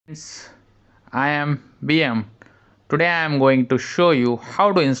Friends, I am BM. Today I am going to show you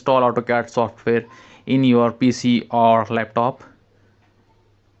how to install AutoCAD software in your PC or laptop.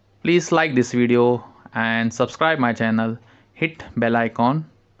 Please like this video and subscribe my channel. Hit bell icon.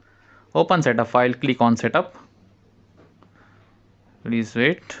 Open setup file, click on setup. Please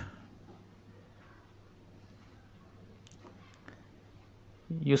wait.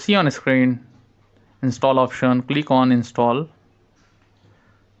 You see on screen install option, click on install.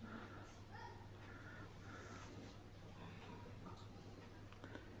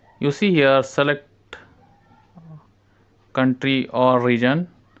 You see here select country or region.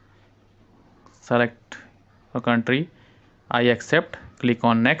 Select a country. I accept. Click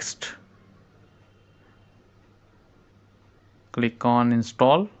on next. Click on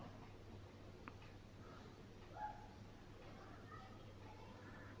install.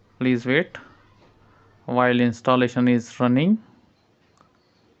 Please wait while installation is running.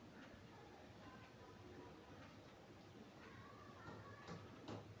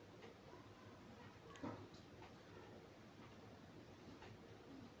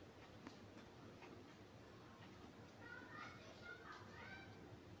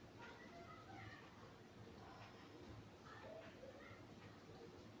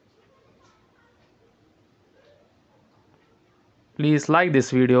 Please like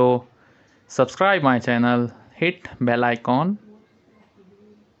this video, subscribe my channel, hit bell icon.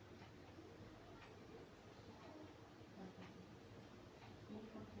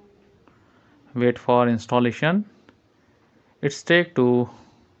 Wait for installation. It's take to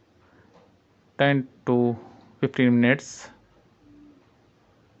 10 to 15 minutes.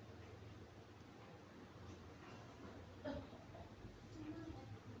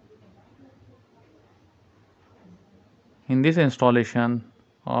 In this installation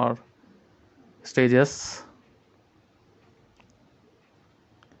or stages,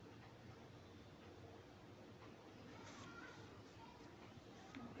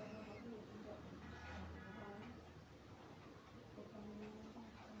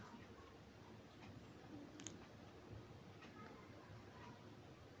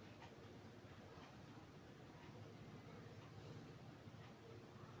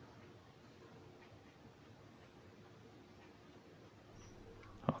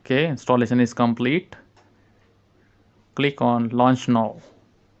 okay, installation is complete. Click on launch now.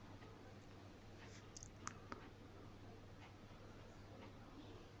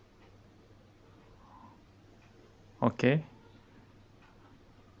 Okay,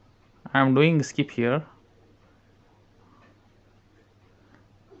 I am doing skip here.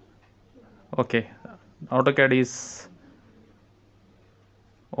 Okay, AutoCAD is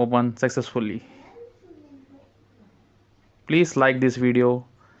open successfully. Please like this video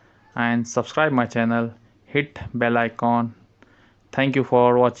and subscribe my channel, hit bell icon. Thank you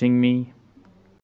for watching me.